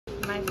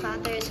my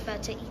father is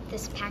about to eat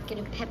this packet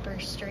of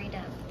peppers straight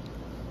up.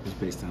 It's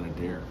based on a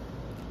dare.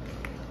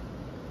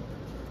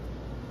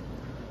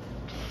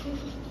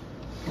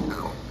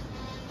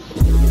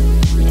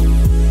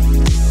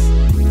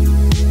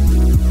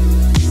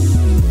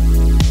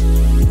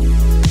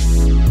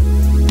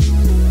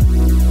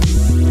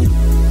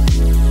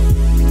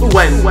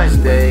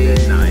 Wednesday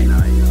night.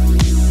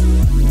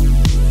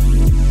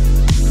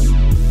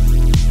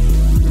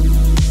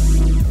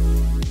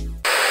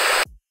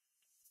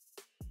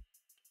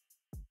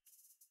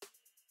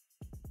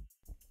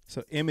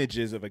 So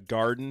images of a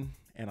garden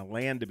and a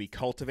land to be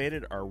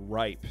cultivated are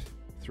ripe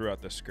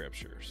throughout the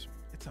scriptures.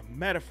 It's a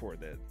metaphor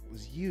that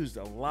was used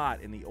a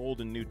lot in the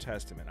Old and New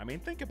Testament. I mean,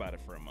 think about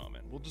it for a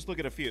moment. We'll just look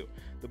at a few.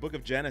 The book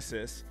of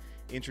Genesis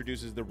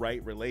introduces the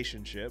right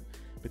relationship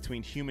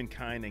between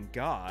humankind and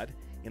God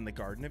in the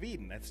Garden of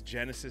Eden. That's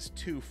Genesis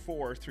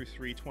 2:4 through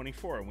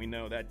 3:24. And we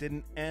know that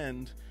didn't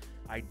end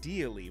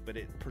ideally, but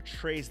it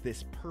portrays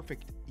this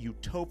perfect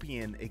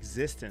utopian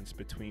existence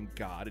between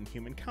God and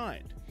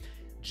humankind.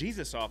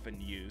 Jesus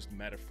often used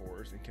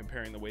metaphors in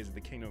comparing the ways of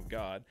the kingdom of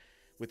God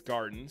with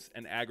gardens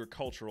and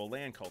agricultural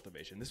land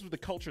cultivation. This was the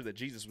culture that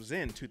Jesus was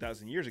in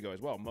 2,000 years ago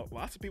as well.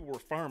 Lots of people were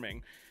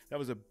farming. That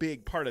was a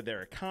big part of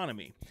their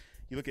economy.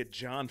 You look at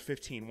John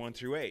 15, 1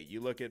 through 8.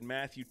 You look at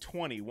Matthew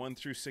 20, 1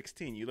 through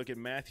 16. You look at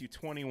Matthew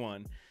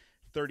 21,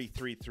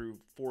 33 through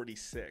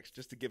 46,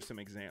 just to give some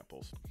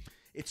examples.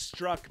 It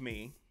struck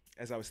me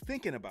as I was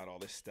thinking about all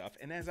this stuff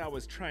and as I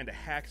was trying to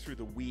hack through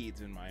the weeds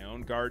in my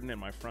own garden and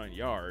my front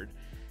yard,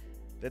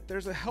 that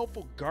there's a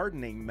helpful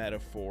gardening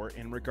metaphor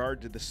in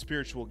regard to the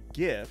spiritual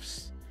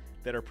gifts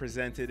that are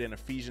presented in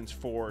Ephesians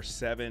 4,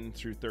 7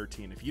 through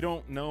 13. If you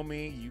don't know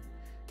me, you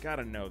got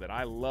to know that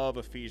I love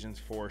Ephesians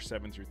 4,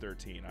 7 through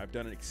 13. I've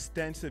done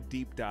extensive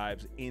deep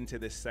dives into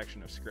this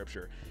section of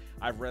scripture.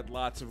 I've read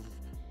lots of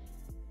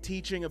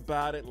teaching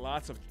about it,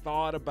 lots of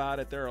thought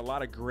about it. There are a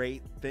lot of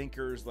great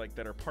thinkers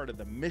that are part of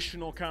the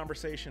missional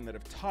conversation that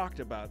have talked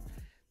about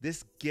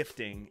this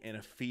gifting in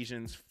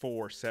Ephesians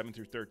 4, 7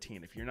 through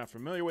 13. If you're not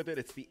familiar with it,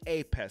 it's the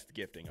APEST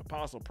gifting,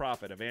 apostle,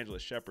 prophet,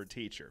 evangelist, shepherd,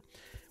 teacher.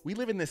 We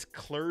live in this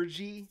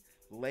clergy,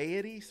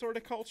 laity sort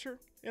of culture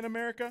in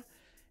America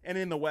and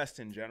in the West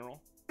in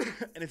general.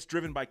 And it's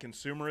driven by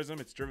consumerism.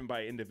 It's driven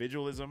by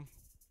individualism.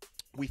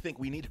 We think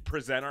we need to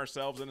present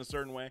ourselves in a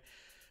certain way.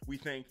 We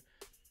think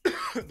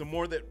the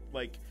more that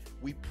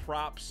we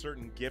prop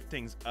certain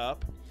giftings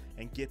up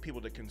and get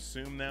people to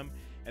consume them,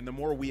 and the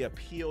more we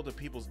appeal to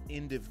people's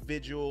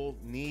individual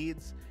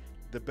needs,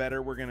 the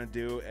better we're going to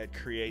do at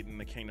creating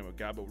the kingdom of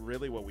God. But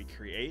really what we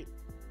create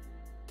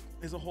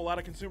is a whole lot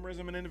of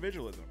consumerism and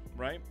individualism,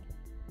 right?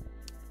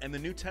 And the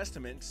New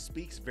Testament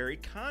speaks very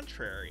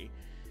contrary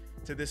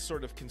to this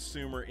sort of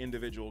consumer,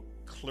 individual,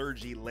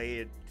 clergy,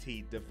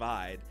 laity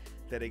divide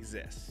that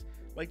exists.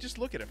 Just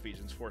look at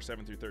Ephesians 4,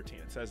 7 through 13.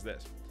 It says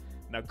this: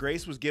 "Now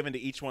grace was given to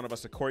each one of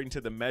us according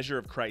to the measure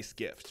of Christ's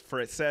gift. For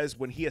it says,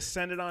 when he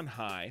ascended on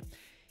high,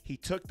 he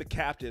took the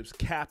captives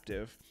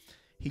captive.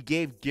 He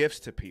gave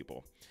gifts to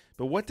people."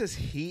 But what does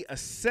he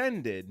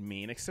ascended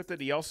mean, except that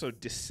he also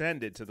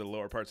descended to the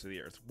lower parts of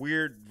the earth?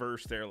 Weird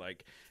verse there.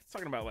 It's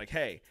talking about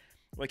hey,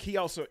 he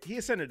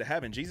ascended to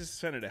heaven. Jesus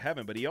ascended to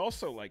heaven, but he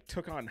also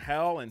took on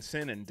hell and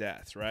sin and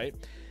death, right?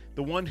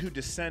 The one who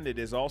descended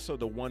is also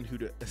the one who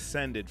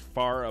ascended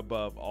far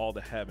above all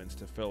the heavens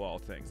to fill all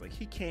things.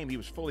 He came, he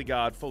was fully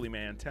God, fully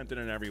man, tempted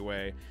in every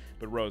way,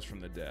 but rose from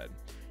the dead.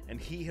 And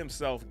he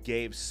himself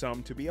gave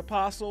some to be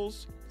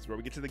apostles. That's where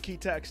we get to the key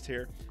text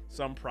here.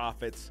 Some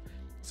prophets,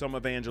 some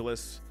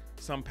evangelists,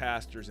 some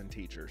pastors and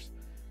teachers,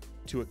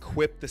 to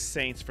equip the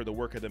saints for the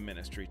work of the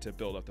ministry, to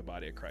build up the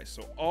body of Christ.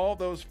 So all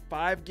those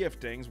 5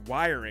 giftings,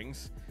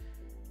 wirings,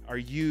 are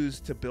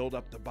used to build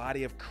up the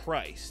body of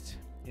Christ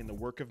in the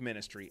work of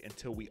ministry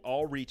until we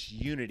all reach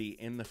unity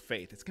in the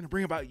faith. It's going to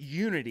bring about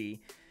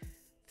unity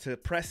to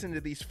press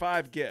into these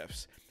 5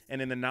 gifts,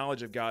 and in the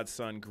knowledge of God's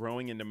Son,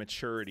 growing into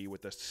maturity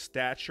with a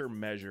stature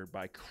measured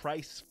by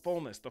Christ's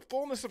fullness. The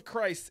fullness of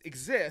Christ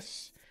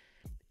exists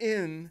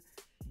in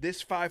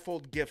this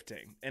 5-fold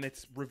gifting, and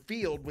it's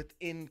revealed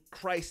within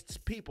Christ's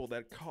people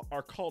that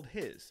are called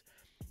his.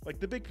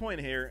 The big point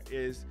here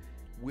is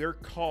we're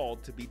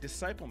called to be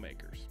disciple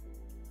makers.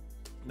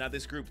 Now,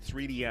 this group,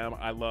 3DM,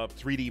 I love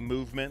 3D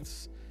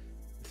Movements,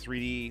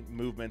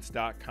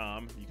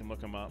 3dmovements.com. You can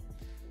look them up.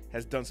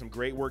 Has done some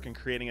great work in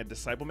creating a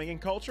disciple-making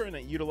culture, and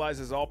it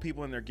utilizes all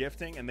people in their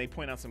gifting, and they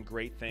point out some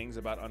great things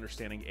about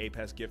understanding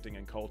APEST gifting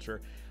and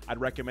culture. I'd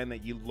recommend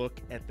that you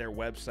look at their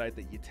website,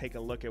 that you take a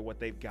look at what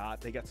they've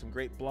got. They got some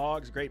great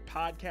blogs, great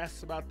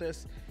podcasts about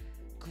this.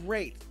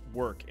 Great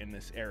work in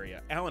this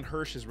area. Alan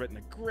Hirsch has written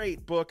a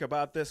great book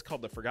about this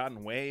called The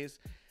Forgotten Ways.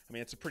 I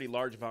mean, it's a pretty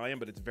large volume,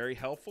 but it's very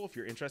helpful if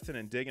you're interested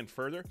in digging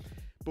further.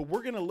 But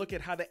we're going to look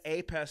at how the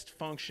APEST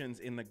functions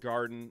in the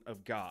garden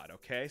of God,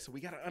 okay? So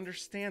we got to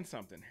understand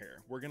something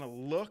here. We're going to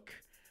look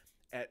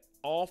at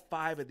all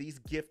 5 of these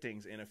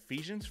giftings in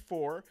Ephesians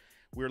 4.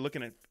 We're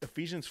looking at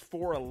Ephesians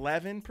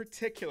 4:11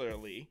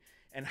 particularly,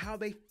 and how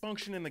they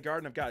function in the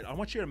garden of God. I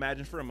want you to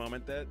imagine for a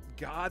moment that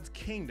God's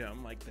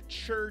kingdom, like the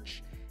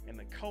church and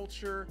the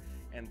culture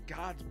and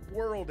God's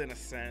world, in a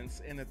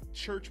sense, and the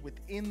church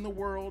within the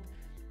world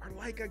are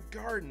like a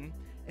garden.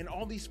 And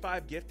all these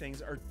 5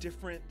 giftings are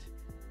different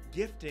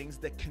giftings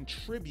that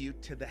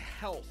contribute to the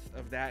health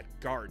of that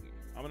garden.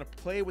 I'm going to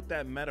play with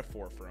that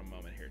metaphor for a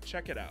moment here.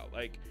 Check it out.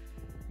 Like,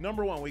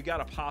 number 1, we've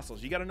got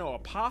apostles. You got to know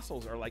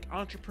apostles are like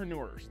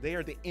entrepreneurs. They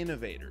are the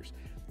innovators.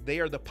 They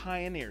are the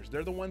pioneers.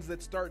 They're the ones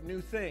that start new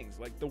things.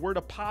 Like, the word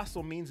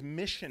apostle means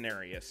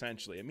missionary,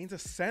 essentially. It means a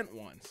sent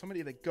one,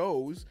 somebody that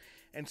goes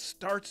and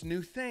starts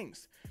new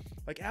things.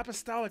 Like,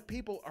 apostolic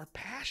people are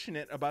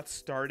passionate about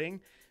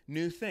starting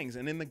new things.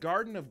 And in the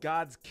garden of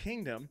God's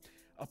kingdom,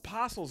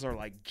 apostles are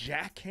like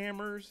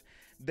jackhammers.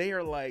 They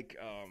are like,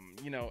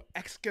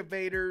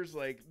 excavators.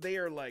 Like, they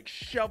are like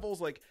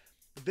shovels. Like,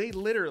 they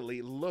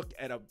literally look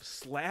at a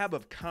slab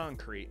of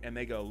concrete and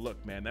they go,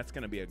 look, man, that's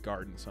going to be a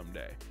garden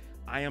someday.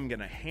 I am going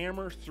to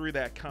hammer through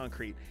that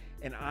concrete,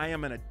 and I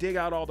am going to dig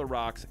out all the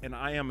rocks, and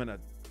I am going to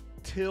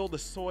till the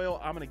soil.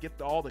 I'm going to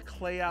get all the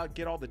clay out,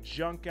 get all the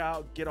junk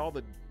out, get all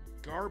the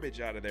garbage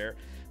out of there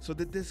so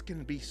that this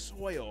can be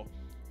soil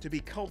to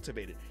be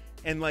cultivated.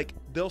 And like,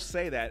 they'll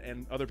say that,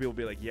 and other people will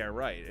be like, yeah,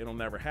 right, it'll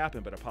never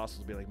happen. But apostles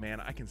will be like, man,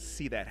 I can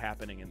see that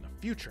happening in the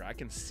future. I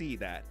can see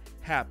that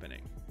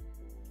happening.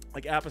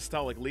 Like,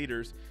 apostolic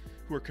leaders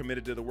who are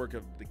committed to the work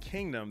of the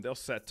kingdom, they'll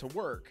set to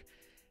work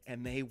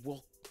and they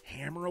will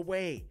hammer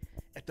away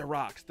at the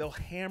rocks. They'll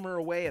hammer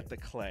away at the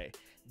clay.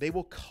 They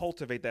will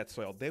cultivate that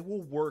soil. They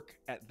will work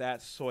at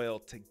that soil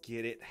to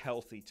get it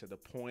healthy to the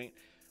point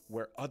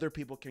where other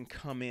people can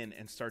come in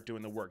and start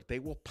doing the work. They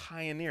will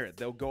pioneer it.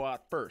 They'll go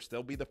out first.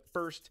 They'll be the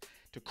first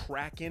to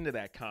crack into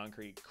that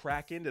concrete,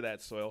 crack into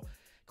that soil,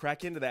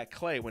 crack into that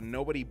clay when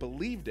nobody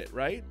believed it,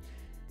 right?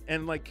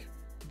 And like,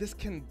 this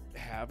can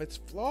have its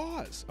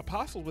flaws.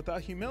 Apostles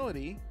without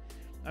humility,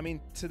 I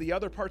mean, to the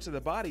other parts of the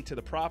body, to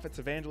the prophets,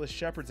 evangelists,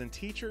 shepherds, and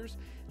teachers,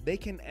 they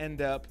can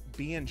end up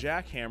being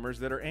jackhammers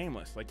that are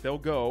aimless. Like, they'll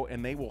go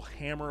and they will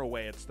hammer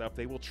away at stuff.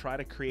 They will try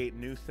to create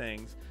new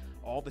things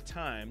all the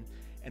time,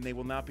 and they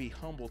will not be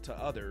humble to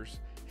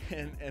others.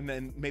 And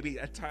then maybe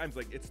at times,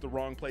 like, it's the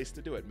wrong place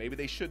to do it. Maybe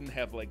they shouldn't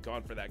have like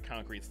gone for that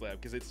concrete slab,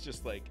 because it's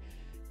just like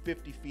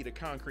 50 feet of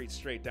concrete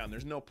straight down.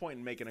 There's no point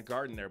in making a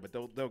garden there, but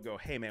they'll go,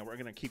 hey man, we're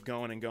going to keep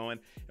going and going,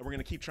 and we're going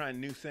to keep trying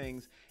new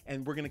things,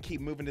 and we're going to keep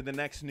moving to the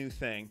next new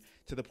thing,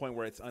 to the point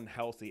where it's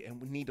unhealthy.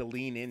 And we need to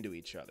lean into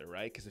each other,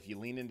 right? Because if you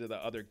lean into the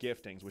other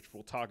giftings, which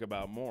we'll talk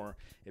about more,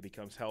 it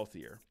becomes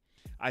healthier.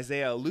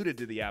 Isaiah alluded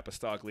to the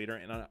apostolic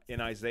leader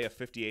in Isaiah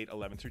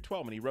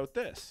 58:11-12, and he wrote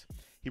this.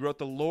 He wrote,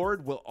 the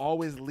Lord will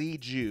always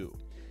lead you,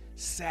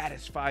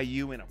 satisfy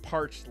you in a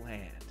parched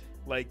land.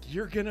 Like,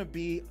 you're going to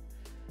be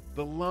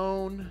the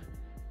lone,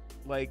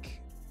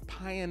 like,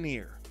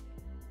 pioneer,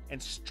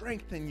 and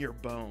strengthen your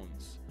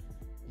bones.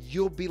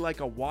 You'll be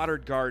like a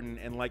watered garden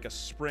and like a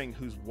spring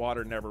whose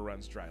water never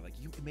runs dry. Like,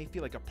 you may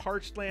feel like a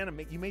parched land,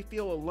 and you may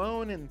feel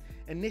alone and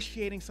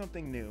initiating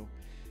something new,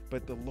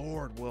 but the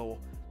Lord will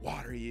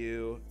water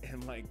you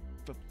and like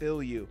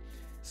fulfill you.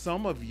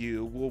 Some of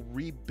you will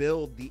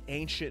rebuild the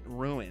ancient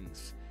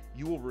ruins.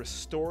 You will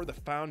restore the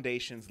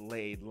foundations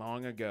laid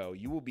long ago.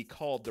 You will be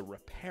called the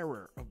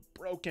repairer of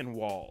broken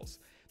walls,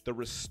 the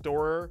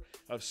restorer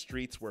of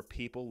streets where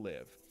people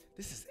live.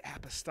 This is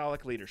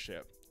apostolic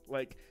leadership.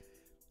 Like,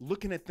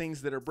 looking at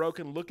things that are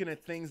broken, looking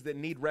at things that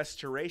need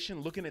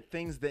restoration, looking at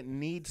things that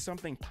need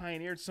something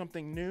pioneered,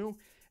 something new,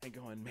 and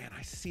going, man,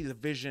 I see the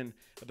vision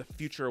of the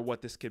future of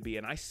what this could be.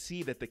 And I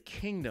see that the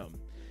kingdom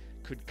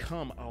could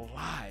come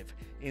alive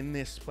in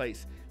this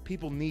place.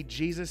 People need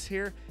Jesus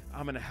here.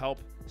 I'm going to help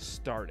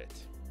start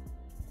it.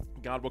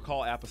 God will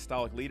call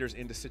apostolic leaders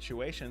into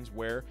situations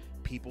where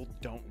people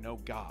don't know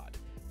God.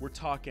 We're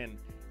talking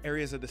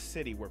areas of the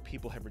city where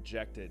people have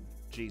rejected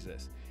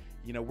Jesus.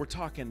 You know, we're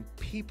talking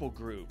people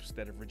groups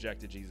that have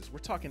rejected Jesus. We're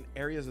talking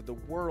areas of the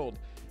world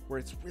where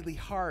it's really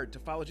hard to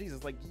follow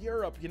Jesus, like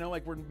Europe, you know,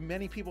 like where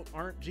many people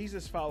aren't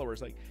Jesus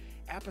followers. Like,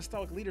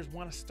 apostolic leaders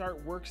want to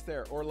start works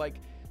there, or like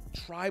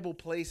tribal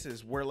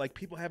places where like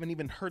people haven't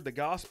even heard the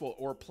gospel,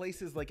 or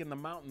places like in the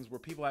mountains where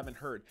people haven't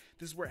heard.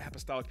 This is where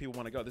apostolic people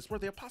want to go. This is where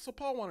the Apostle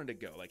Paul wanted to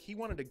go. Like, he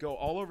wanted to go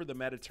all over the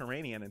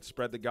Mediterranean and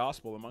spread the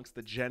gospel amongst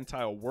the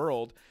Gentile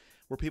world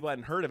where people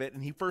hadn't heard of it.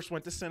 And he first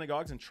went to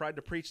synagogues and tried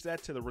to preach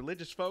that to the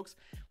religious folks.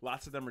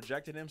 Lots of them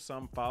rejected him.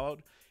 Some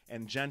followed.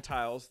 And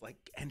Gentiles like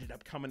ended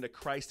up coming to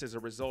Christ as a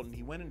result. And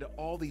he went into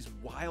all these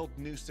wild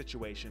new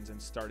situations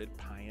and started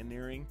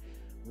pioneering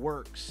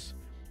works.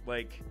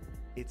 Like,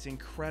 it's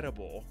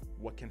incredible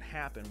what can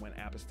happen when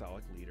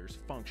apostolic leaders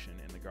function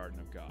in the garden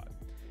of God.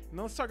 And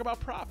then let's talk about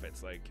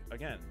prophets. Like,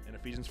 again, in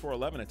Ephesians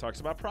 4:11, it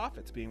talks about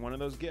prophets being one of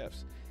those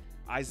gifts.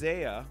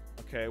 Isaiah,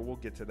 okay, we'll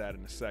get to that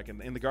in a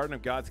second. In the garden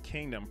of God's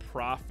kingdom,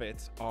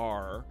 prophets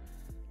are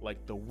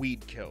like the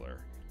weed killer.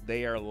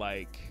 They are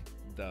like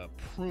the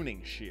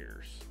pruning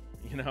shears,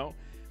 you know?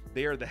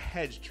 They are the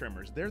hedge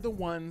trimmers. They're the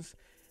ones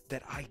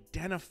that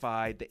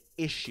identify the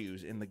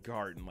issues in the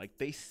garden. Like,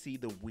 they see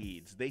the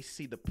weeds, they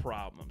see the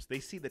problems, they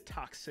see the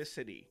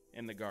toxicity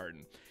in the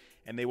garden,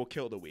 and they will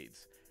kill the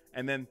weeds.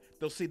 And then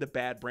they'll see the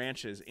bad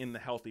branches in the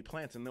healthy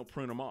plants, and they'll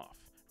prune them off,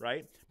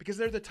 right? Because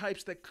they're the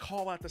types that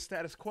call out the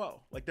status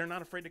quo. Like, they're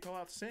not afraid to call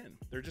out sin.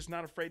 They're just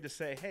not afraid to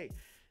say, hey,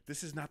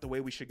 this is not the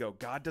way we should go.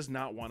 God does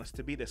not want us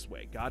to be this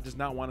way. God does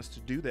not want us to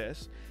do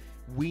this.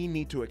 We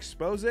need to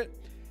expose it.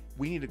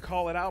 We need to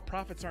call it out.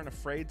 Prophets aren't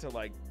afraid to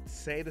like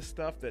say the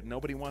stuff that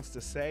nobody wants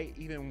to say,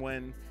 even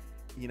when,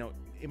 you know,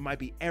 it might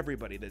be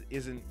everybody that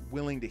isn't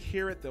willing to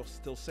hear it. They'll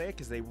still say it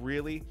because they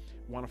really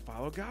want to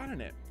follow God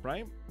in it,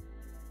 right?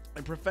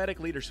 And prophetic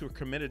leaders who are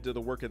committed to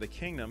the work of the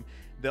kingdom,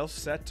 they'll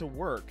set to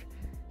work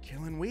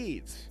killing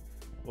weeds.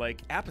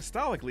 Like,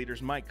 apostolic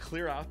leaders might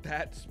clear out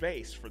that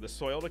space for the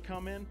soil to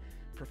come in.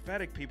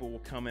 Prophetic people will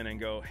come in and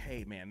go,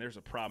 hey man, there's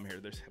a problem here.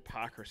 There's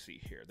hypocrisy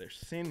here. There's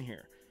sin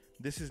here.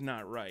 This is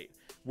not right.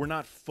 We're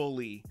not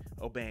fully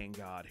obeying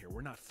God here.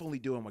 We're not fully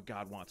doing what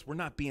God wants. We're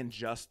not being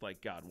just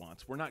like God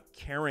wants. We're not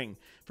caring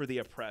for the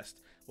oppressed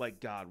like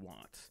God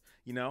wants.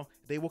 You know,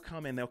 they will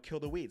come in, they'll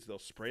kill the weeds. They'll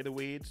spray the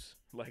weeds.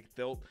 Like,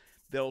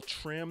 they'll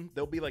trim.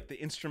 They'll be like the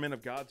instrument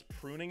of God's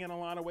pruning in a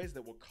lot of ways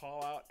that will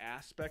call out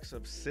aspects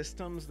of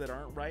systems that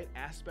aren't right,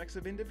 aspects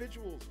of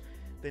individuals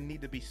that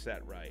need to be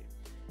set right.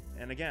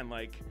 And again,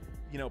 like,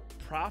 you know,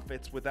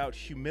 prophets without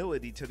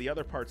humility to the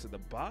other parts of the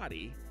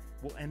body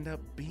will end up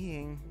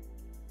being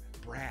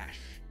brash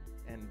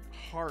and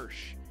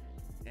harsh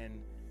and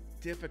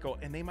difficult.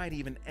 And they might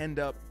even end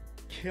up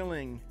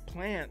killing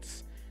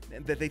plants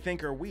that they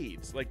think are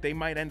weeds. Like, they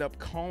might end up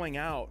calling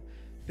out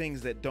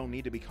things that don't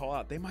need to be called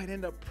out. They might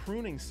end up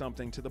pruning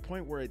something to the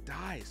point where it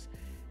dies.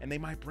 And they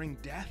might bring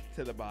death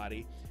to the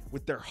body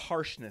with their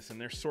harshness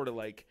and their sort of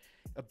like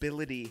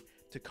ability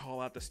to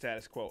call out the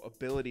status quo,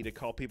 ability to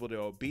call people to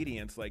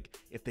obedience. Like,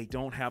 if they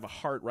don't have a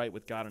heart right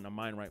with God and a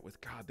mind right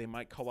with God, they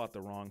might call out the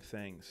wrong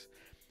things.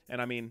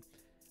 And I mean,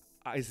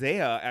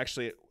 Isaiah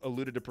actually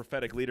alluded to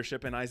prophetic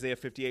leadership in Isaiah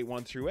 58,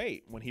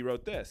 1-8, when he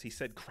wrote this. He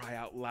said, cry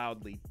out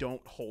loudly,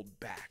 don't hold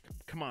back.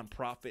 Come on,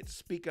 prophet,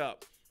 speak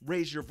up.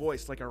 Raise your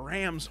voice like a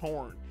ram's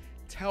horn.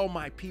 Tell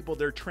my people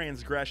their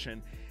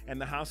transgression and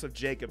the house of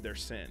Jacob their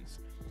sins.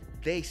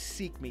 They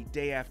seek me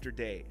day after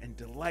day and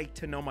delight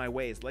to know my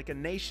ways, like a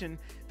nation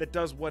that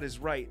does what is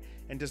right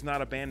and does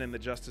not abandon the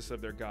justice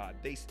of their God.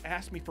 They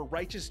ask me for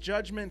righteous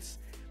judgments.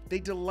 They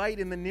delight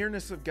in the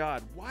nearness of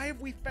God. Why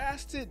have we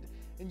fasted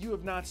and you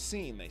have not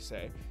seen, they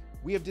say.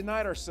 We have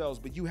denied ourselves,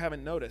 but you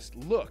haven't noticed.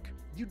 Look,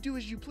 you do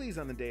as you please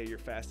on the day of your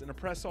fast and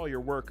oppress all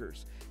your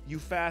workers. You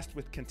fast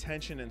with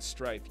contention and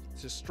strife,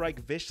 to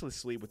strike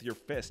viciously with your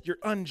fist. You're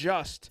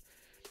unjust.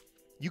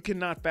 You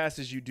cannot fast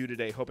as you do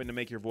today, hoping to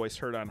make your voice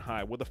heard on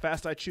high. Will the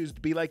fast I choose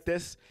be like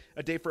this?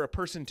 A day for a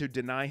person to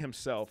deny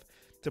himself,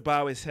 to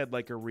bow his head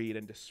like a reed,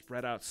 and to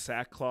spread out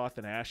sackcloth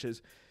and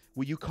ashes?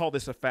 Will you call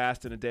this a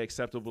fast and a day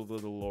acceptable to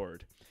the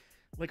Lord?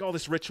 Like, all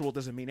this ritual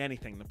doesn't mean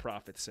anything, the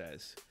prophet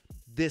says.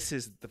 This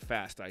is the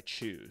fast I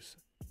choose,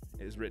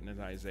 is written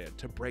in Isaiah,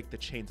 to break the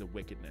chains of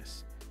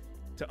wickedness,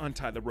 to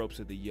untie the ropes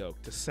of the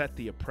yoke, to set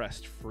the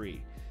oppressed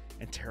free,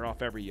 and tear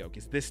off every yoke.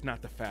 Is this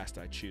not the fast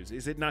I choose?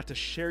 Is it not to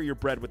share your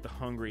bread with the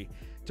hungry,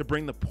 to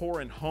bring the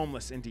poor and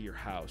homeless into your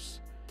house,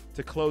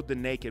 to clothe the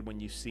naked when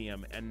you see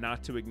them, and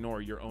not to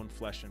ignore your own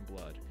flesh and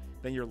blood?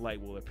 Then your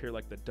light will appear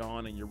like the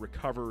dawn, and your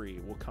recovery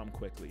will come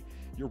quickly.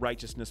 Your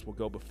righteousness will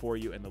go before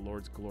you, and the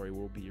Lord's glory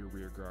will be your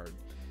rear guard.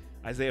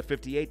 Isaiah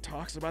 58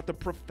 talks about the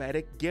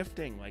prophetic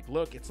gifting. Like,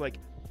 look, it's like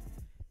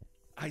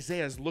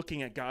Isaiah is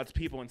looking at God's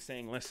people and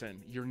saying,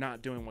 listen, you're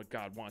not doing what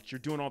God wants. You're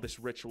doing all this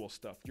ritual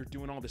stuff. You're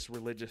doing all this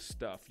religious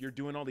stuff. You're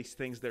doing all these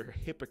things that are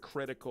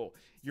hypocritical.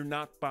 You're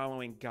not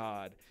following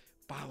God.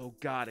 Follow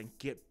God and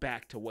get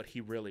back to what he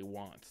really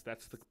wants.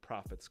 That's the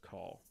prophet's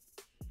call.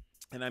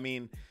 And I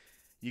mean,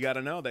 you got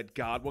to know that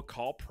God will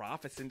call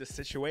prophets into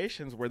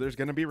situations where there's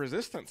going to be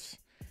resistance.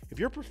 If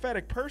you're a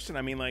prophetic person,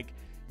 I mean, like,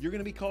 you're going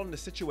to be called into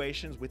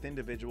situations with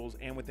individuals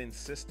and within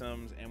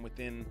systems and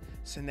within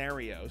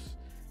scenarios,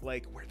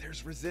 like, where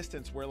there's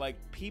resistance, where like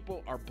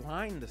people are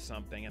blind to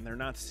something and they're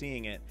not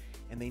seeing it,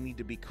 and they need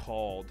to be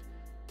called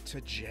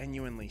to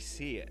genuinely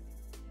see it.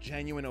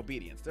 Genuine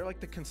obedience. They're like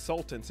the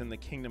consultants in the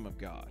kingdom of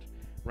God,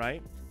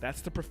 right?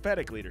 That's the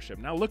prophetic leadership.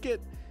 Now look at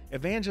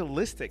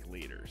evangelistic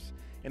leaders.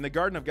 In the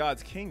garden of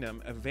God's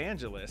kingdom,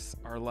 evangelists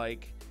are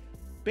like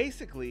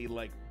basically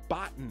like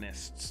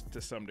botanists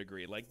to some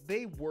degree. Like,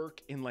 they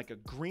work in like a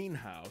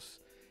greenhouse,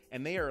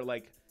 and they are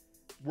like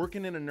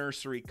working in a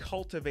nursery,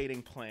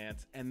 cultivating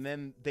plants, and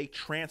then they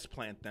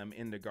transplant them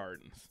into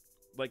gardens.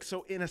 Like,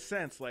 so in a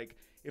sense, like,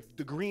 if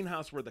the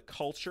greenhouse were the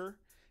culture,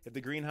 if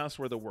the greenhouse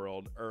were the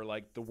world, or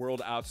like the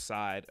world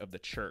outside of the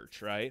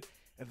church, right?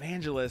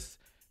 Evangelists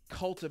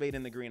cultivate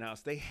in the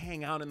greenhouse. They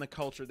hang out in the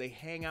culture. They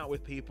hang out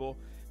with people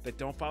that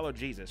don't follow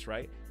Jesus,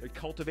 right? They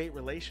cultivate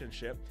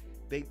relationship.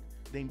 They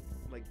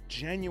like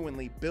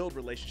genuinely build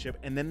relationship,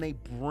 and then they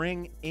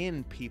bring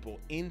in people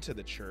into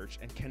the church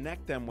and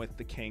connect them with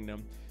the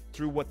kingdom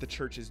through what the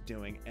church is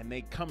doing. And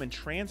they come and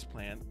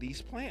transplant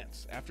these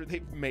plants after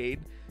they've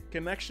made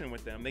connection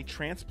with them. They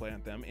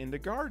transplant them into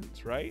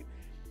gardens, right?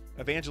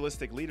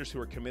 Evangelistic leaders who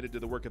are committed to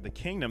the work of the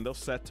kingdom, they'll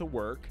set to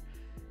work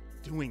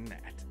doing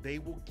that. They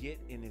will get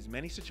in as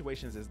many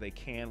situations as they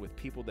can with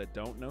people that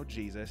don't know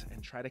Jesus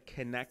and try to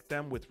connect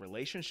them with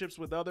relationships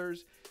with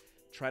others,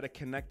 try to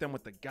connect them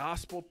with the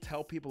gospel,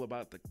 tell people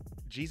about the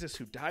Jesus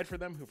who died for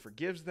them, who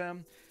forgives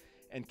them,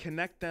 and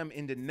connect them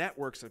into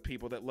networks of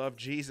people that love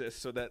Jesus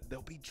so that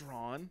they'll be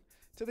drawn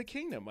to the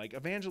kingdom. Like,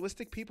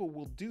 evangelistic people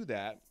will do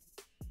that.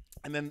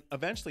 And then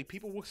eventually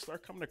people will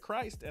start coming to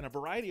Christ, and a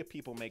variety of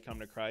people may come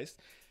to Christ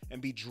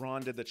and be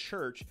drawn to the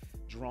church,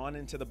 drawn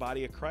into the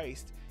body of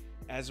Christ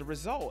as a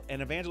result.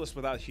 And evangelists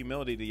without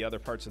humility to the other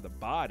parts of the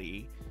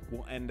body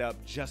will end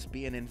up just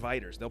being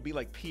inviters. They'll be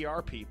like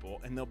PR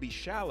people, and they'll be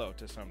shallow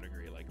to some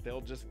degree. Like,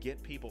 they'll just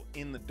get people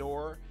in the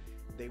door.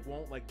 They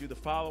won't like do the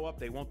follow-up.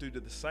 They won't do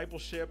the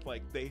discipleship.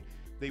 Like, they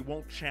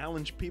won't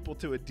challenge people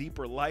to a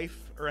deeper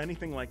life or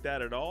anything like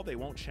that at all. They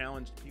won't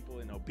challenge people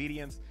in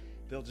obedience.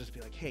 They'll just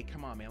be like, hey,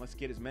 come on, man, let's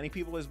get as many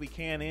people as we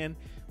can in.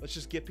 Let's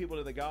just get people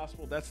to the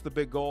gospel. That's the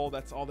big goal.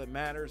 That's all that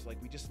matters.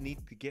 Like, we just need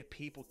to get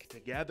people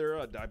together,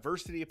 a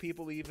diversity of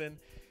people even,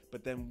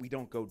 but then we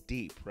don't go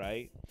deep,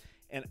 right?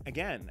 And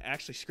again,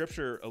 actually,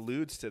 Scripture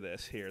alludes to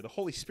this here. The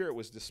Holy Spirit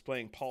was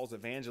displaying Paul's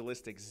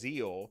evangelistic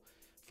zeal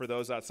for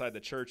those outside the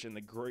church in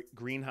the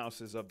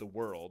greenhouses of the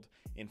world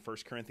in 1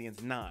 Corinthians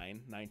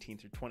 9:19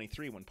 through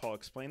 23. When Paul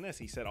explained this,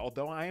 he said,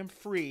 although I am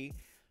free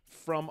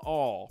from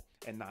all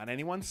and not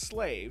anyone's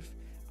slave,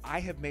 I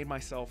have made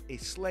myself a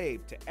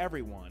slave to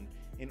everyone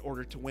in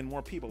order to win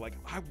more people. Like,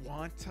 I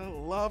want to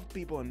love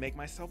people and make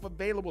myself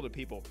available to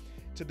people.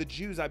 To the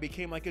Jews, I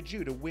became like a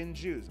Jew to win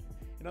Jews.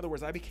 In other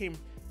words, I became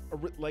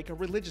like a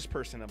religious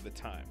person of the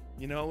time,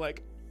 you know,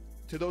 like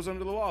to those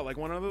under the law, like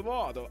one under the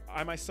law, though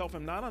I myself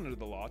am not under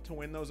the law, to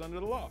win those under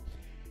the law.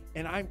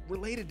 And I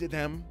related to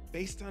them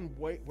based on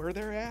where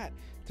they're at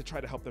to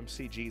try to help them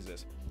see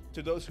Jesus.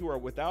 To those who are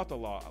without the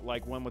law,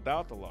 like one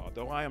without the law,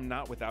 though I am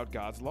not without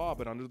God's law,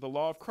 but under the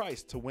law of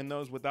Christ, to win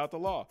those without the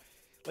law.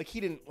 Like,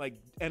 he didn't like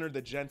enter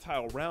the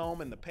Gentile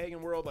realm and the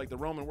pagan world, like the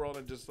Roman world,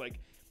 and just like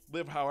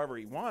live however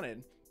he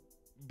wanted,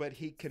 but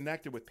he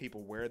connected with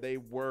people where they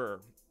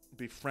were,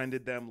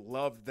 befriended them,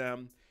 loved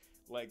them,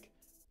 like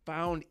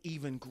found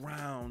even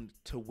ground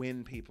to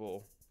win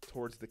people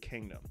towards the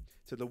kingdom.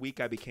 To the weak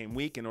I became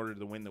weak in order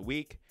to win the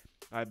weak.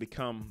 I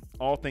become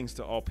all things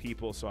to all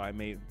people, so I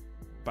may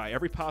by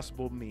every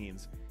possible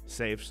means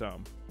save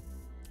some.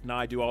 Now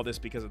I do all this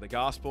because of the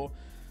gospel,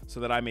 so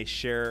that I may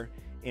share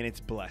in its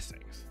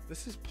blessings.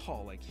 This is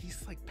Paul. Like,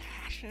 he's like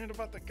passionate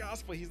about the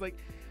gospel. He's like,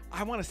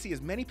 I want to see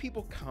as many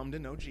people come to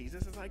know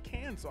Jesus as I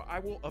can, so I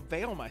will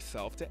avail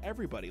myself to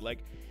everybody.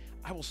 Like,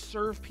 I will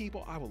serve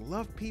people. I will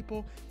love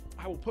people.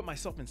 I will put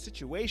myself in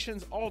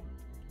situations, all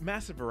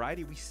massive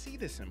variety. We see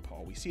this in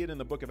Paul. We see it in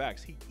the book of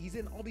Acts. He's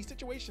in all these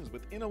situations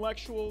with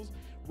intellectuals,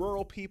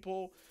 rural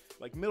people,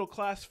 like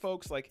middle-class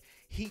folks. Like,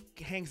 he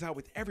hangs out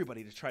with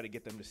everybody to try to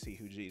get them to see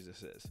who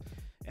Jesus is.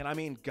 And I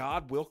mean,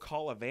 God will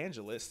call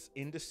evangelists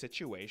into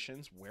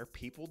situations where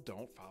people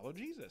don't follow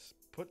Jesus,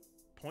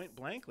 point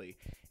blankly.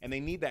 And they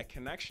need that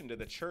connection to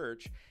the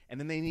church. And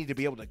then they need to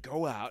be able to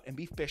go out and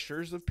be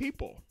fishers of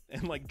people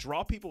and like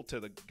draw people to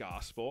the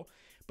gospel.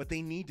 But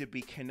they need to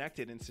be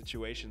connected in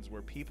situations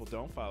where people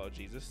don't follow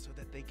Jesus so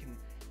that they can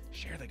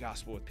share the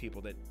gospel with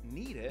people that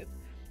need it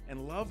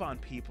and love on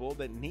people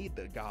that need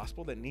the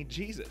gospel, that need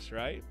Jesus,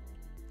 right?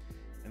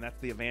 And that's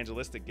the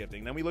evangelistic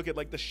gifting. Then we look at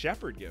like the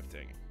shepherd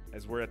gifting,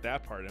 as we're at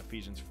that part in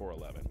Ephesians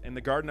 4:11. In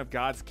the garden of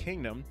God's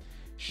kingdom,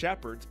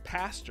 shepherds,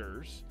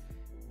 pastors,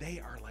 they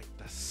are like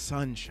the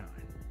sunshine.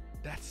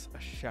 That's a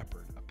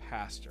shepherd, a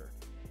pastor.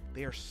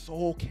 They are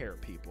soul care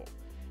people.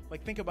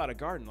 Like, think about a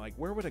garden. Like,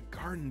 where would a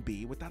garden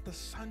be without the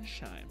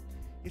sunshine?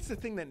 It's the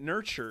thing that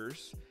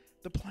nurtures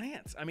the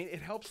plants. I mean, it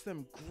helps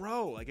them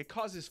grow. Like, it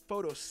causes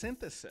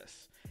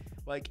photosynthesis.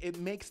 Like, it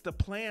makes the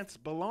plants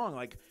belong.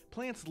 Like,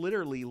 plants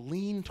literally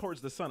lean towards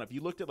the sun. If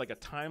you looked at like a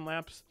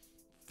time-lapse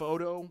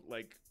photo,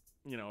 like,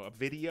 you know, a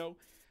video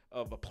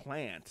of a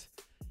plant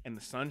and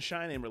the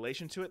sunshine in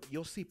relation to it,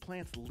 you'll see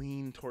plants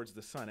lean towards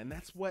the sun. And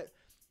that's what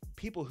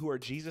people who are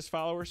Jesus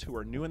followers, who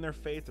are new in their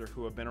faith or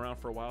who have been around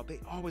for a while, they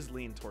always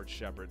lean towards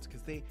shepherds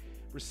because they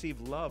receive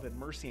love and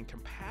mercy and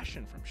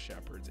compassion from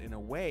shepherds in a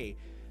way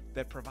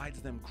that provides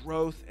them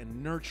growth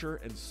and nurture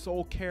and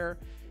soul care.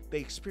 They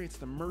experience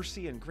the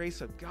mercy and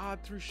grace of God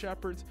through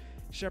shepherds.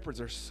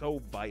 Shepherds are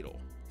so vital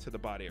to the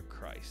body of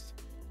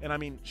Christ. And I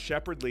mean,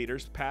 shepherd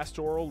leaders,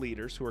 pastoral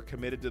leaders who are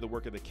committed to the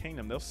work of the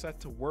kingdom, they'll set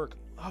to work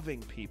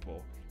loving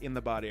people in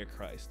the body of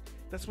Christ.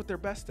 That's what they're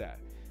best at.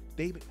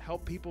 They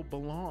help people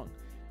belong.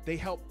 They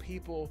help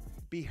people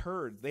be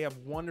heard. They have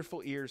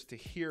wonderful ears to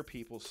hear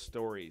people's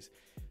stories.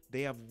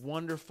 They have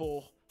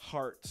wonderful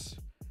hearts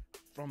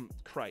from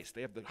Christ.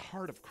 They have the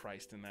heart of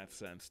Christ in that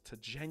sense, to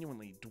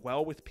genuinely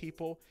dwell with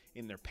people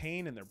in their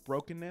pain and their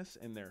brokenness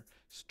and their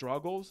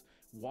struggles,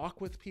 walk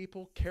with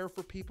people, care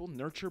for people,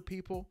 nurture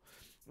people.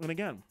 And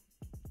again,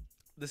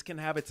 this can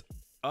have its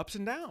ups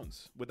and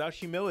downs. Without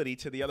humility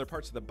to the other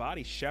parts of the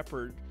body,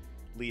 shepherd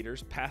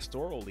leaders,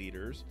 pastoral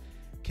leaders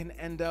can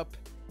end up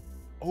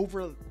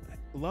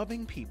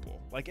loving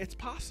people. Like, it's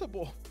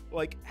possible.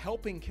 Like,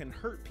 helping can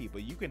hurt people.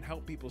 You can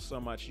help people so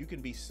much. You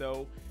can be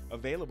so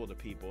available to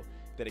people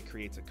that it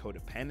creates a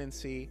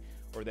codependency,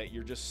 or that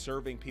you're just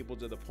serving people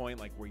to the point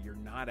like where you're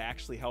not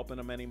actually helping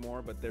them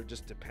anymore, but they're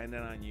just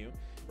dependent on you,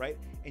 right?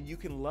 And you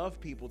can love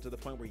people to the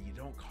point where you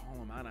don't call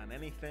them out on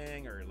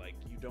anything, or like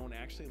you don't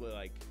actually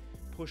like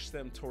push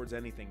them towards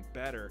anything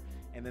better,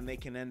 and then they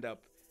can end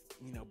up,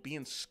 you know,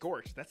 being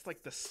scorched. That's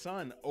like the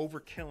sun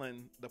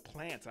overkilling the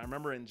plants. I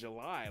remember in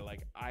July,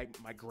 like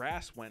my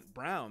grass went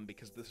brown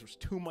because this was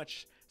too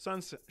much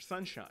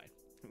sunshine,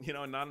 you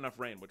know, and not enough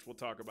rain, which we'll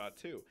talk about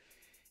too.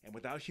 And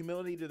without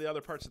humility to the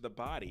other parts of the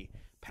body,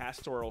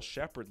 pastoral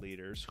shepherd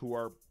leaders who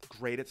are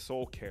great at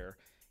soul care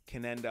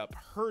can end up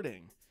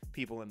hurting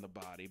people in the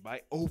body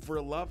by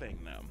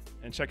over-loving them.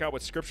 And check out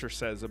what Scripture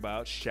says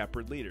about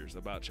shepherd leaders,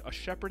 about a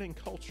shepherding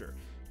culture.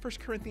 1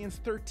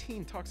 Corinthians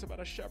 13 talks about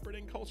a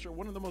shepherding culture,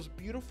 one of the most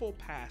beautiful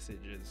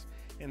passages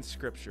in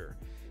Scripture,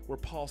 where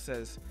Paul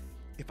says,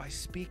 if I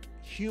speak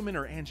human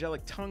or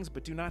angelic tongues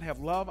but do not have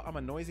love, I'm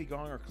a noisy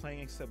gong or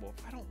clanging cymbal.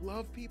 If I don't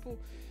love people,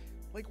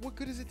 like, what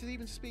good is it to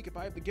even speak? If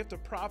I have the gift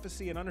of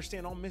prophecy and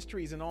understand all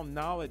mysteries and all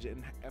knowledge,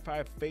 and if I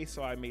have faith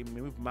so I may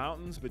move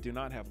mountains but do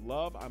not have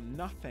love, I'm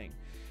nothing.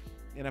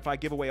 And if I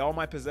give away all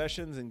my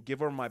possessions and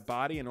give over my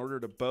body in order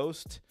to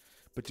boast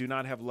but do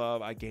not have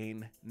love, I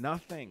gain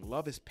nothing.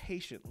 Love is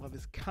patient. Love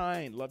is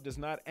kind. Love does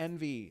not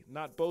envy,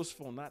 not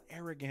boastful, not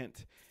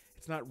arrogant.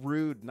 It's not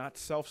rude, not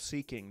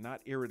self-seeking,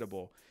 not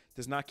irritable.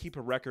 Does not keep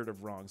a record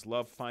of wrongs.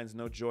 Love finds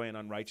no joy in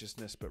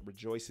unrighteousness, but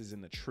rejoices in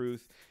the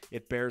truth.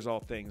 It bears all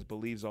things,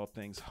 believes all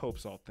things,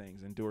 hopes all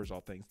things, endures all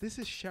things. This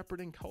is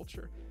shepherding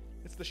culture.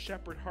 It's the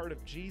shepherd heart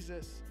of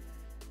Jesus,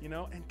 you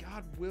know, and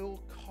God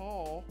will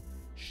call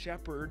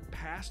shepherd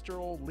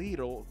pastoral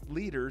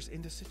leaders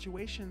into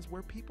situations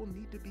where people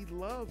need to be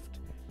loved,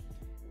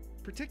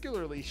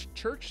 particularly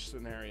church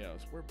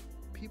scenarios where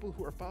people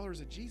who are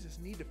followers of Jesus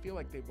need to feel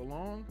like they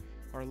belong,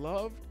 are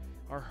loved,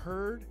 are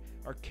heard,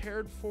 are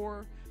cared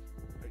for,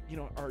 you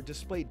know, are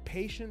displayed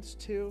patience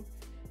to.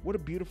 What a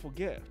beautiful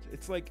gift.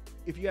 It's like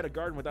if you had a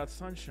garden without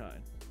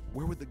sunshine,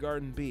 where would the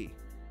garden be?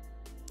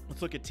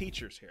 Let's look at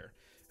teachers here.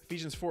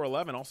 Ephesians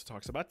 4:11 also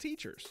talks about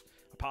teachers,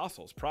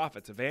 apostles,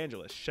 prophets,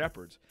 evangelists,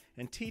 shepherds,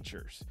 and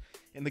teachers.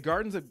 In the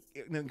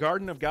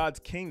garden of God's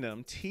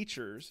kingdom,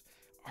 teachers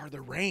are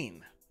the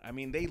rain. I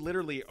mean, they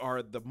literally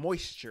are the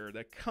moisture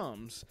that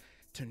comes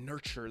to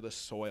nurture the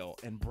soil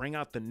and bring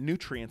out the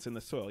nutrients in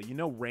the soil. You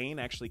know, rain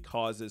actually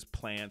causes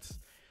plants,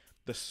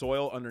 the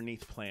soil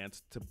underneath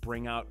plants, to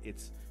bring out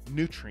its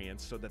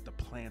nutrients so that the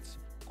plants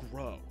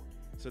grow,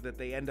 so that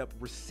they end up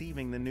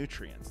receiving the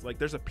nutrients. Like,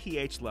 there's a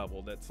pH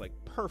level that's like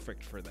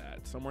perfect for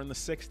that, somewhere in the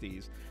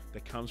 60s,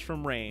 that comes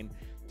from rain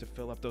to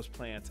fill up those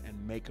plants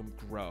and make them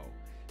grow.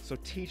 So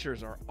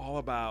teachers are all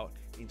about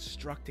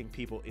instructing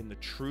people in the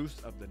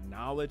truth of the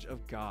knowledge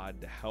of God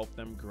to help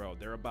them grow.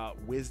 They're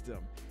about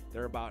wisdom.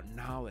 They're about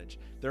knowledge.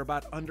 They're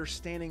about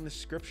understanding the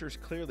scriptures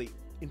clearly,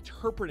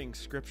 interpreting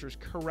scriptures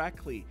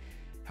correctly,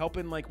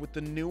 helping like with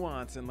the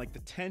nuance and like the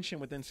tension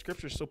within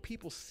scripture so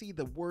people see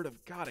the word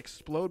of God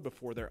explode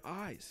before their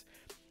eyes.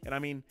 And I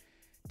mean,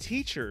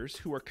 teachers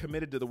who are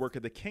committed to the work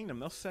of the kingdom,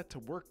 they'll set to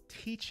work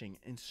teaching,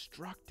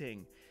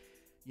 instructing,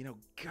 you know,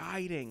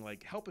 guiding,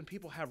 like helping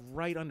people have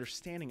right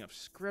understanding of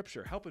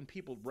scripture, helping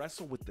people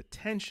wrestle with the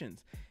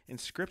tensions in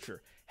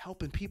scripture,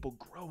 helping people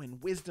grow in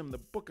wisdom. The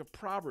book of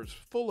Proverbs,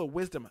 full of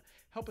wisdom,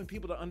 helping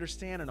people to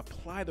understand and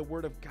apply the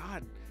word of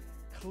God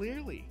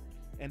clearly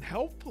and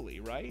helpfully,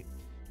 right?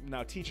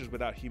 Now, teachers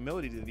without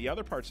humility to the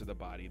other parts of the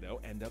body,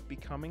 though, end up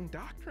becoming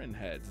doctrine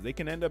heads. They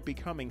can end up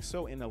becoming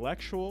so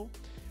intellectual,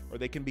 or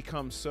they can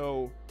become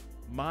so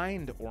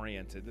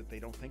mind-oriented that they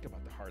don't think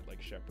about the heart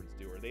like shepherds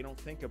do, or they don't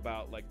think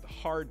about like the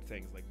hard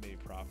things like maybe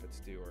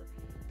prophets do, or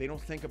they don't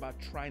think about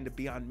trying to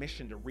be on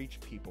mission to reach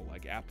people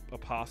like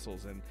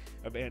apostles and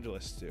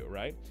evangelists do,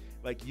 right?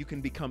 Like, you can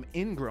become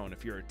ingrown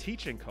if you're a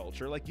teaching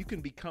culture. Like, you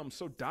can become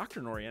so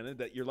doctrine-oriented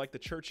that you're like the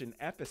church in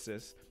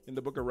Ephesus in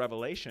the book of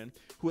Revelation,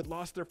 who had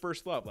lost their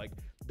first love. Like,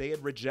 they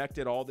had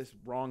rejected all this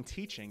wrong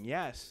teaching,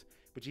 yes,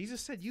 but Jesus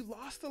said, you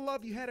lost the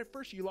love you had at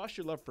first. You lost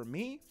your love for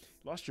me,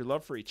 lost your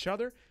love for each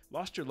other,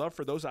 lost your love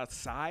for those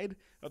outside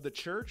of the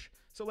church.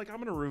 So, like, I'm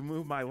going to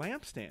remove my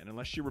lampstand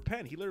unless you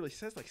repent. He literally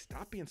says, like,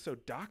 stop being so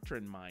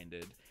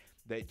doctrine-minded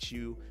that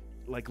you,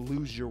 like,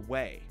 lose your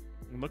way.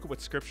 And look at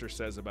what Scripture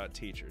says about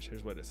teachers.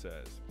 Here's what it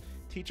says.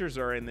 Teachers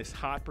are in this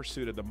hot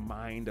pursuit of the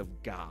mind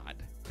of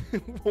God.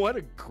 What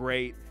a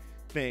great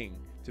thing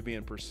to be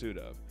in pursuit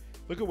of.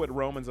 Look at what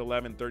Romans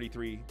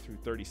 11:33 through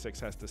 36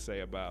 has to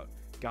say about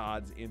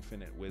God's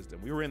infinite wisdom.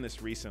 We were in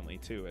this recently,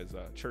 too, as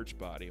a church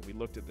body, and we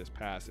looked at this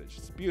passage.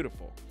 It's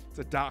beautiful. It's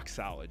a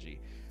doxology.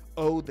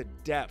 Oh, the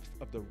depth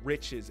of the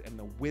riches and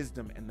the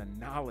wisdom and the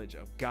knowledge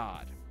of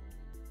God.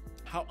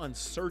 How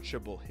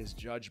unsearchable his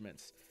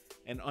judgments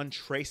and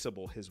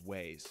untraceable his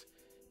ways.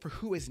 For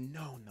who has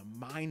known the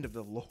mind of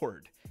the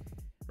Lord?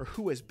 Or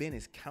who has been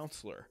his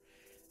counselor?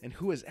 And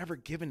who has ever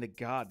given to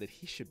God that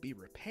he should be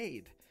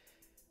repaid?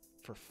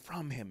 For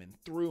from him and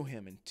through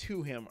him and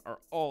to him are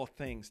all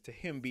things. To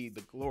him be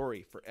the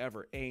glory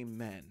forever.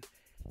 Amen.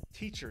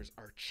 Teachers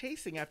are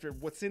chasing after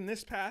what's in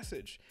this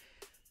passage.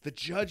 The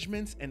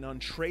judgments and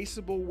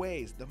untraceable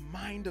ways, the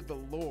mind of the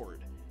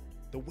Lord,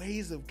 the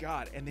ways of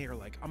God. And they are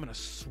like, I'm going to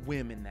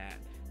swim in that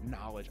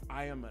knowledge.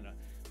 I am going to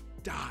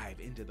dive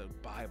into the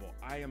Bible.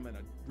 I am going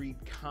to read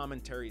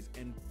commentaries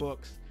and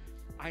books.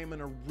 I am going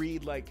to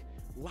read like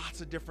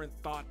lots of different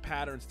thought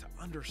patterns to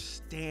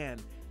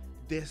understand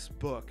this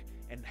book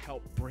and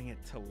help bring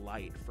it to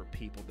light for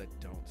people that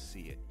don't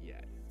see it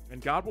yet.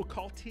 And God will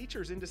call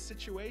teachers into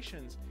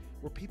situations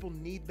where people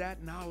need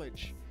that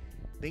knowledge.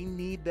 They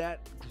need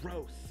that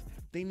growth.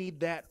 They need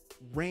that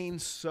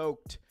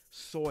rain-soaked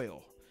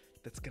soil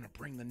that's going to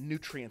bring the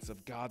nutrients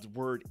of God's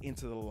word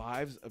into the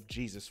lives of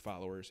Jesus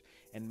followers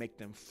and make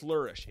them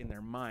flourish in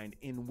their mind,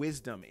 in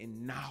wisdom,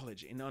 in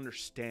knowledge, in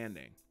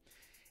understanding.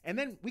 And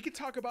then we could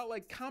talk about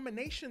like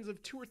combinations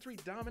of 2 or 3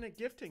 dominant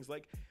giftings.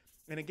 Like,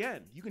 and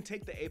again, you can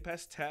take the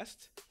APEST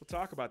test. We'll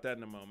talk about that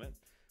in a moment.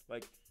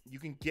 Like, you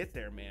can get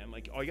there, man.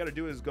 Like, all you got to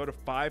do is go to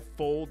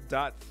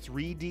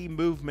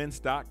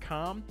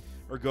fivefold.3dmovements.com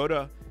or go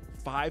to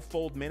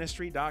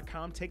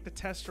fivefoldministry.com. Take the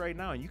test right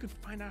now, and you can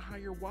find out how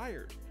you're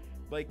wired.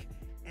 Like,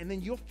 and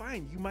then you'll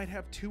find you might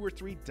have 2 or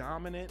 3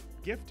 dominant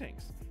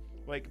giftings.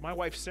 Like, my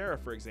wife, Sarah,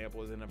 for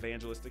example, is an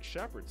evangelistic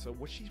shepherd. So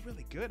what she's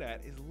really good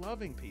at is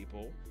loving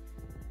people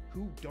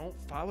who don't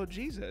follow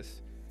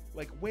Jesus,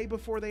 like way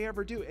before they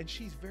ever do. And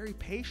she's very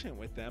patient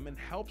with them and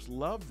helps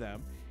love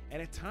them. And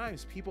at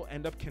times, people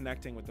end up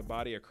connecting with the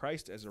body of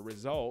Christ as a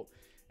result.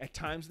 At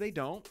times, they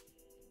don't.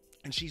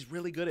 And she's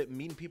really good at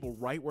meeting people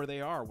right where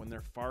they are when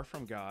they're far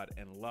from God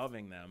and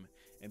loving them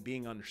and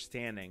being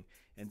understanding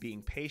and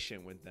being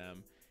patient with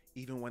them,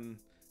 even when,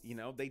 you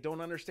know, they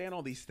don't understand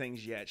all these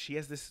things yet. She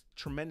has this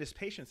tremendous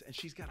patience, and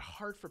she's got a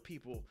heart for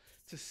people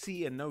to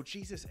see and know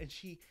Jesus, and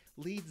she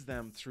leads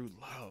them through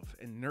love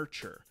and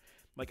nurture.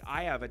 Like,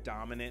 I have a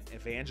dominant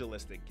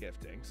evangelistic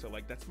gifting. So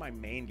like, that's my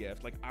main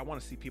gift. Like, I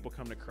want to see people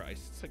come to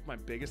Christ. It's like my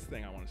biggest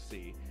thing I want to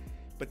see.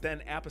 But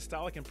then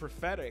apostolic and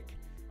prophetic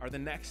are the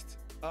next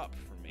up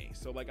for me.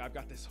 So like, I've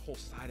got this whole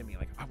side of me.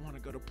 Like, I want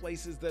to go to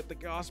places that the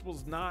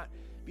gospel's not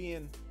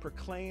being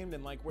proclaimed,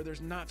 and like where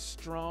there's not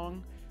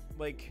strong,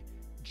 like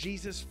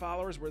Jesus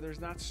followers, where there's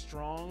not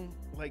strong,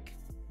 like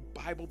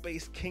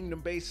Bible-based,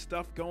 kingdom-based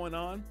stuff going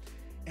on.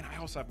 And I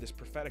also have this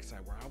prophetic side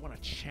where I want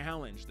to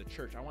challenge the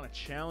church. I want to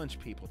challenge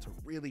people to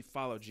really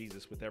follow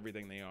Jesus with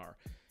everything they are.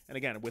 And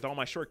again, with all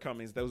my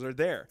shortcomings, those are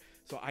there.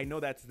 So I know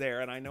that's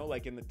there. And I know,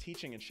 like, in the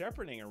teaching and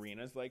shepherding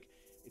arenas, like,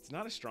 it's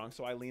not as strong.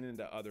 So I lean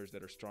into others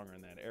that are stronger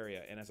in that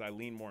area. And as I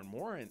lean more and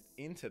more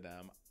into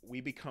them, we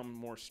become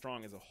more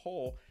strong as a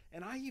whole.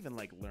 And I even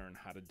like learn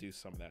how to do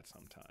some of that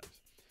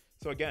sometimes.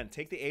 So again,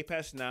 take the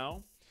APEST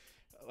now.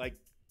 Like,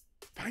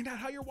 find out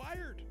how you're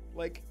wired,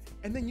 like,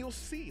 and then you'll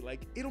see,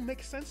 like, it'll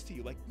make sense to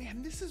you. Like,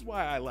 man, this is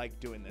why I like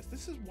doing this.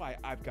 This is why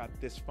I've got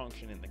this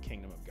function in the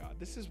kingdom of God.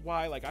 This is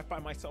why, like, I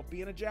find myself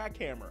being a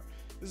jackhammer.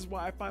 This is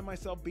why I find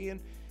myself being,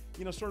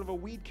 you know, sort of a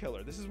weed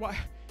killer. This is why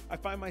I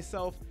find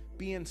myself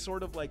being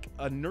sort of like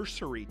a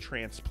nursery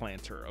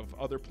transplanter of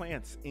other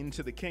plants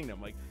into the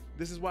kingdom. Like,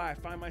 this is why I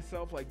find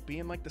myself like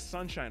being like the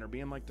sunshine or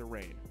being like the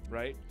rain,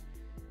 right?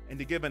 And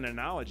to give an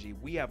analogy,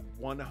 we have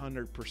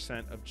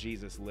 100% of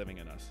Jesus living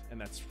in us, and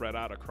that's spread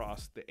out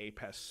across the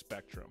APEST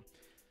spectrum.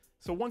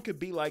 So one could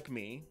be like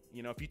me.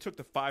 You know, if you took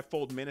the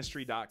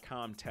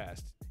fivefoldministry.com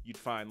test, you'd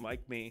find,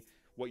 like me,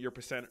 what your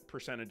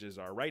percentages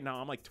are. Right now,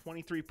 I'm like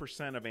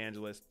 23%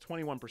 evangelist,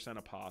 21%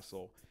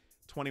 apostle,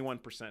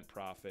 21%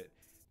 prophet,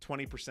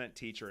 20%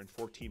 teacher, and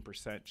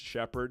 14%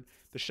 shepherd.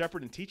 The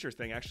shepherd and teacher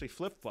thing actually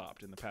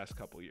flip-flopped in the past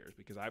couple of years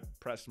because I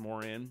pressed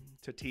more in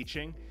to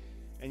teaching.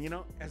 And, you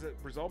know, as a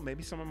result,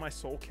 maybe some of my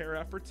soul care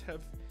efforts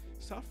have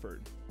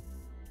suffered.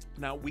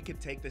 Now, we could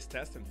take this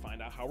test and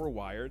find out how we're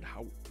wired,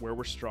 where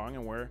we're strong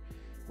and where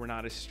we're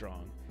not as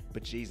strong.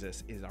 But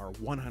Jesus is our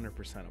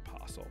 100%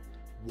 apostle,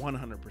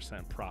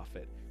 100%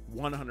 prophet,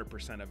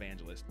 100%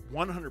 evangelist,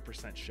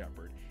 100%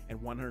 shepherd, and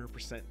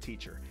 100%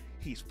 teacher.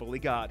 He's fully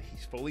God.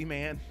 He's fully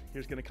man.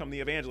 Here's going to come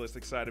the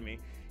evangelistic side of me.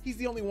 He's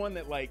the only one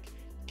that, like,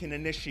 can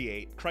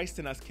initiate. Christ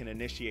in us can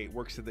initiate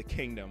works of the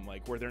kingdom,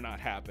 like, where they're not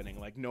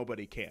happening, like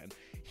nobody can.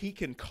 He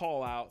can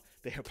call out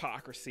the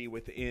hypocrisy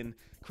within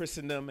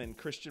Christendom and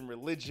Christian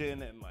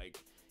religion, and like,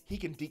 he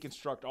can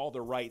deconstruct all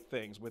the right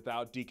things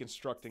without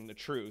deconstructing the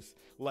truth,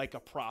 like a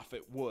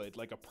prophet would,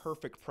 like a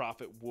perfect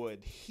prophet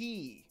would.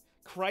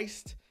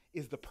 Christ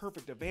is the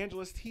perfect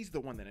evangelist. He's the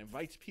one that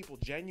invites people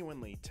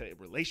genuinely to a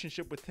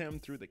relationship with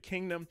him through the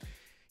kingdom.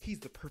 He's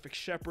the perfect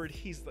shepherd.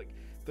 He's like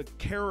the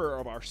carer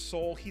of our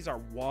soul. He's our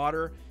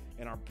water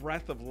and our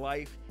breath of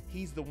life.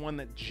 He's the one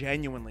that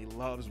genuinely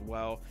loves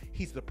well.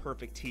 He's the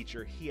perfect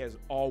teacher. He has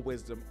all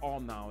wisdom, all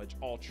knowledge,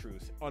 all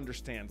truth,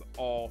 understands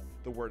all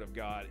the word of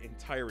God,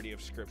 entirety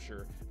of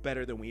scripture,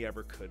 better than we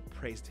ever could.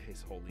 Praise to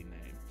his holy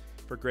name.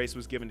 For grace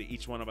was given to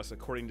each one of us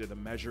according to the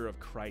measure of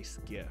Christ's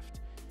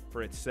gift.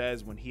 For it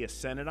says, when he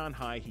ascended on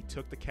high, he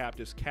took the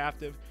captives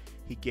captive.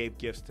 He gave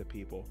gifts to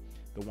people.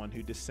 the one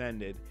who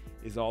descended,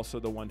 is also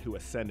the one who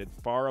ascended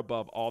far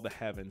above all the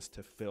heavens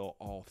to fill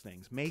all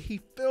things. May he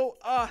fill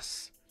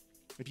us.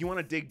 If you want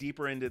to dig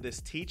deeper into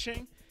this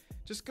teaching,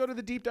 just go to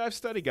the deep dive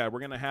study guide. We're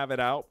going to have it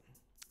out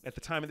at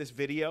the time of this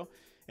video.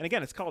 And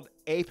again, it's called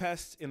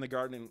APEST in the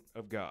Garden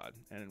of God.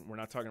 And we're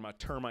not talking about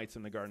termites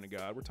in the Garden of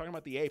God. We're talking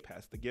about the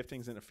APEST, the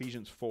giftings in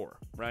Ephesians 4,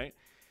 right?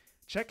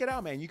 Check it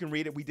out, man. You can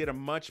read it. We did a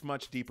much,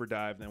 much deeper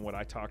dive than what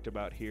I talked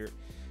about here.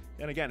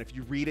 And again, if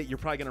you read it, you're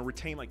probably going to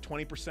retain like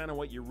 20% of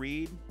what you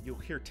read. You'll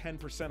hear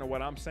 10% of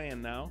what I'm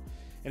saying now.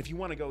 And if you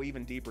want to go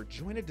even deeper,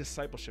 join a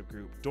discipleship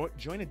group.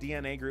 Join a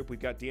DNA group. We've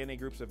got DNA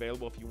groups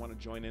available if you want to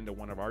join into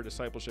one of our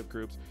discipleship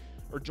groups,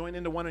 or join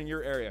into one in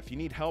your area. If you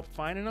need help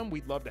finding them,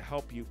 we'd love to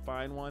help you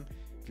find one.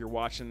 If you're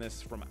watching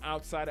this from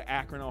outside of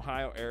Akron,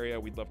 Ohio area,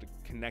 we'd love to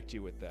connect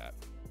you with that.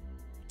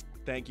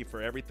 Thank you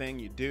for everything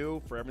you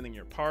do, for everything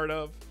you're part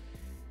of.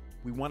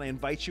 We want to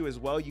invite you as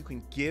well. You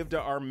can give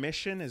to our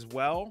mission as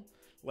well.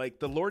 Like,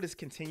 the Lord has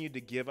continued to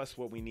give us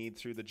what we need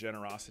through the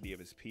generosity of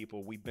his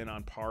people. We've been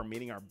on par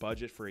meeting our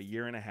budget for 1.5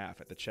 years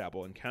at the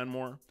chapel in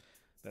Kenmore.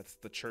 That's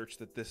the church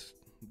that this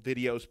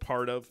video is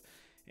part of.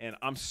 And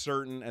I'm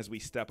certain as we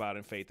step out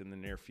in faith in the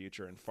near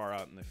future and far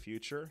out in the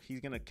future, he's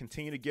going to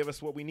continue to give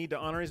us what we need to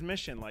honor his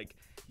mission. Like,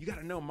 you got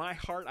to know my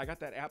heart. I got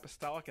that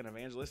apostolic and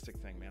evangelistic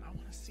thing, man. I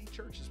want to see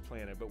churches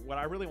planted. But what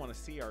I really want to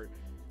see are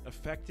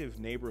effective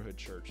neighborhood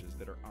churches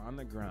that are on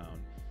the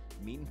ground,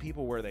 meeting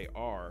people where they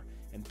are,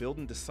 and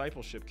building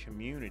discipleship,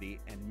 community,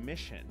 and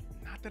mission.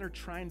 Not that are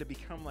trying to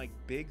become like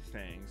big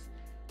things,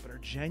 but are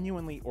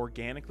genuinely,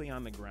 organically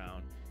on the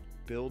ground,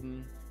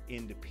 building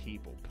into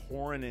people,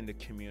 pouring into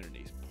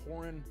communities,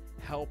 pouring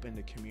help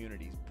into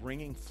communities,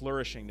 bringing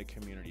flourishing to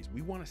communities.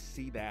 We want to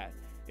see that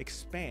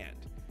expand.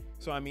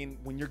 So, I mean,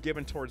 when you're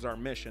giving towards our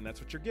mission,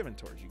 that's what you're giving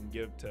towards. You can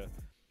give to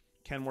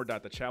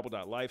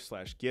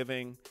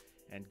kenmore.thechapel.life/giving.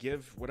 And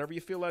give whatever you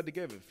feel led to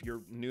give. If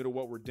you're new to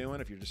what we're doing,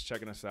 if you're just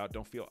checking us out,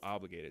 don't feel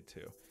obligated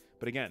to.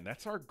 But again,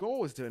 that's our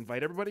goal, is to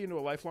invite everybody into a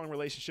lifelong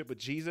relationship with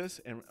Jesus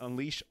and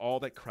unleash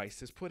all that Christ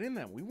has put in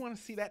them. We want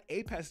to see that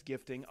APEST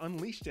gifting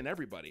unleashed in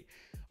everybody.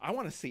 I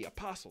want to see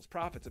apostles,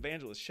 prophets,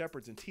 evangelists,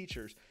 shepherds, and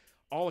teachers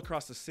all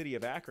across the city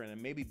of Akron,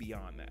 and maybe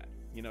beyond that,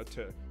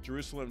 to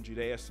Jerusalem,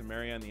 Judea,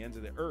 Samaria, and the ends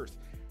of the earth.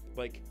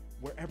 Like,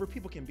 wherever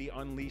people can be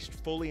unleashed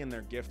fully in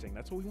their gifting.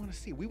 That's what we want to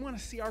see. We want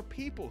to see our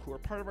people who are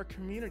part of our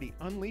community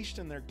unleashed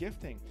in their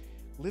gifting,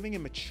 living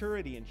in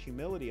maturity and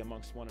humility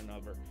amongst one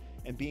another,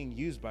 and being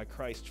used by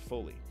Christ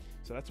fully.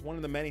 So that's one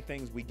of the many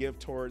things we give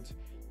towards.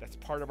 That's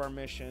part of our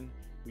mission.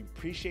 We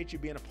appreciate you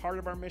being a part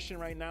of our mission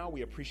right now.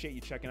 We appreciate you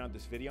checking out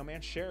this video,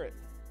 man. Share it.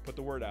 Put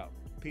the word out.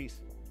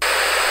 Peace.